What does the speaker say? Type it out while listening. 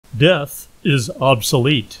Death is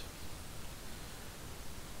obsolete.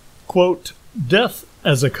 Quote, death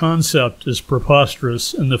as a concept is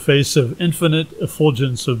preposterous in the face of infinite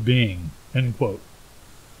effulgence of being. End quote.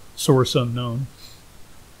 Source unknown.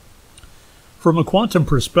 From a quantum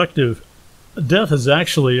perspective, death is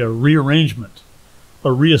actually a rearrangement, a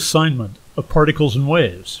reassignment of particles and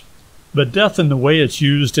waves. But death in the way it's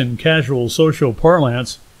used in casual social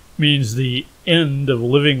parlance means the end of a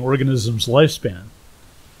living organism's lifespan.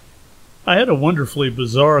 I had a wonderfully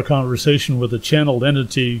bizarre conversation with a channeled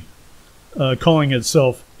entity calling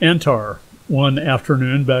itself Antar one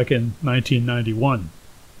afternoon back in 1991.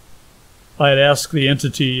 I had asked the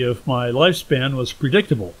entity if my lifespan was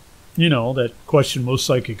predictable. You know, that question most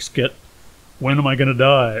psychics get, when am I going to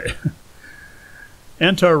die?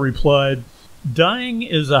 Antar replied, dying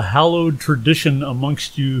is a hallowed tradition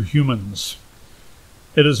amongst you humans.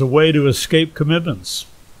 It is a way to escape commitments,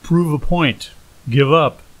 prove a point, give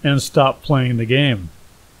up, and stop playing the game.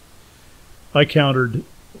 I countered,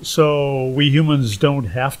 so we humans don't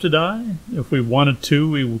have to die? If we wanted to,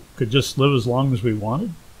 we could just live as long as we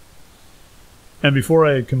wanted? And before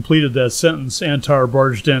I had completed that sentence, Antar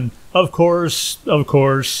barged in, of course.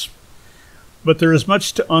 But there is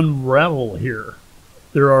much to unravel here.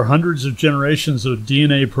 There are hundreds of generations of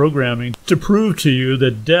DNA programming to prove to you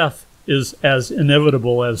that death is as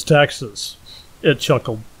inevitable as taxes. It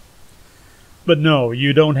chuckled. But no,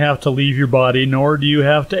 you don't have to leave your body, nor do you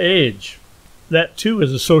have to age. That too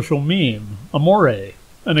is a social meme, a mores,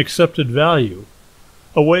 an accepted value,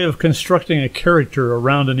 a way of constructing a character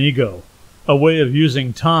around an ego, a way of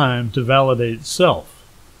using time to validate self.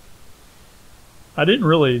 I didn't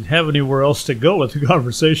really have anywhere else to go with the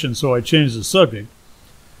conversation, so I changed the subject.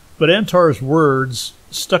 But Antar's words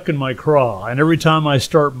stuck in my craw, and every time I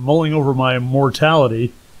start mulling over my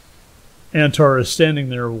mortality, Antar is standing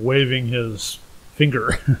there waving his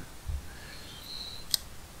finger.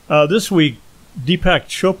 This week, Deepak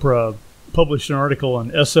Chopra published an article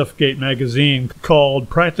on SF Gate magazine called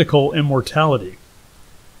Practical Immortality.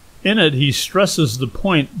 In it, he stresses the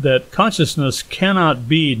point that consciousness cannot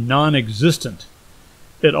be non-existent.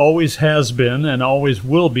 It always has been and always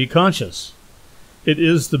will be conscious. It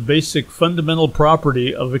is the basic fundamental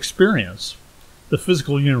property of experience, the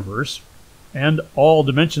physical universe, and all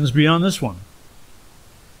dimensions beyond this one.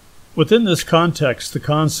 Within this context, the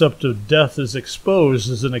concept of death is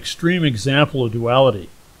exposed as an extreme example of duality.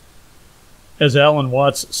 As Alan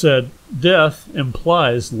Watts said, death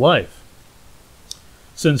implies life,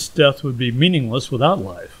 since death would be meaningless without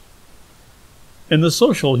life. In the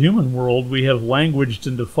social human world, we have languaged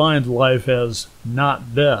and defined life as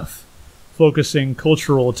not death, focusing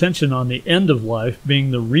cultural attention on the end of life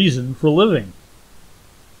being the reason for living.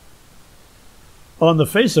 On the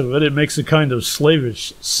face of it, it makes a kind of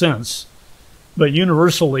slavish sense, but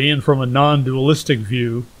universally and from a non-dualistic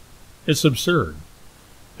view, it's absurd.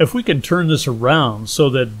 If we can turn this around so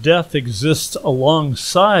that death exists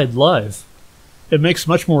alongside life, it makes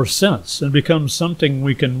much more sense and becomes something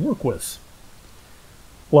we can work with.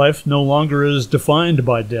 Life no longer is defined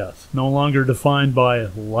by death, no longer defined by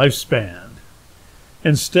lifespan.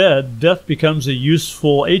 Instead, death becomes a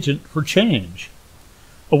useful agent for change,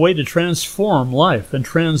 a way to transform life and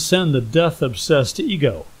transcend the death-obsessed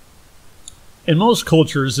ego. In most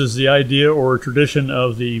cultures is the idea or tradition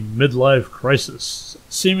of the midlife crisis,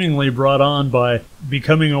 seemingly brought on by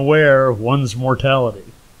becoming aware of one's mortality.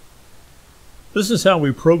 This is how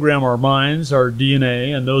we program our minds, our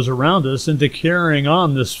DNA, and those around us into carrying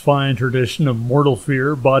on this fine tradition of mortal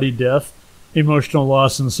fear, body death, emotional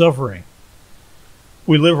loss, and suffering.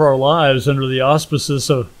 We live our lives under the auspices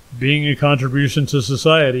of being a contribution to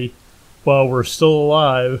society while we're still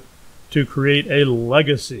alive to create a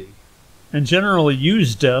legacy, and generally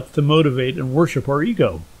use death to motivate and worship our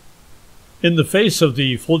ego. In the face of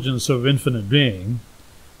the effulgence of infinite being,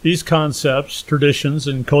 these concepts, traditions,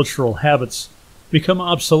 and cultural habits become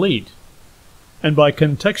obsolete, and by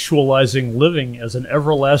contextualizing living as an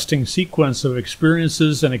everlasting sequence of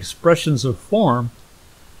experiences and expressions of form,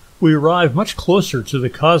 we arrive much closer to the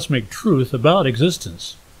cosmic truth about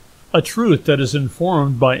existence, a truth that is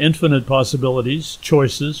informed by infinite possibilities,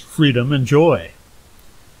 choices, freedom, and joy.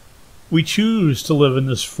 We choose to live in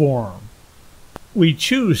this form. We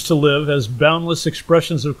choose to live as boundless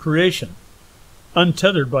expressions of creation,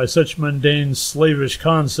 untethered by such mundane, slavish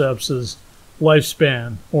concepts as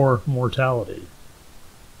lifespan or mortality.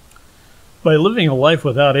 By living a life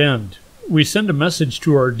without end, we send a message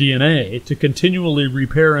to our DNA to continually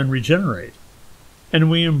repair and regenerate, and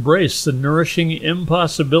we embrace the nourishing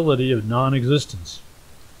impossibility of non-existence.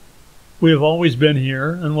 We have always been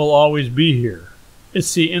here and will always be here.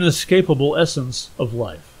 It's the inescapable essence of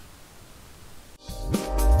life.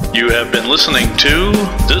 You have been listening to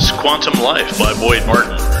This Quantum Life by Boyd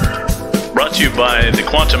Martin, brought to you by the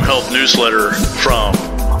Quantum Health newsletter from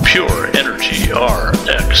Pure Energy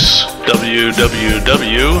RX,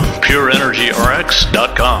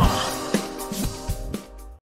 www.pureenergyrx.com.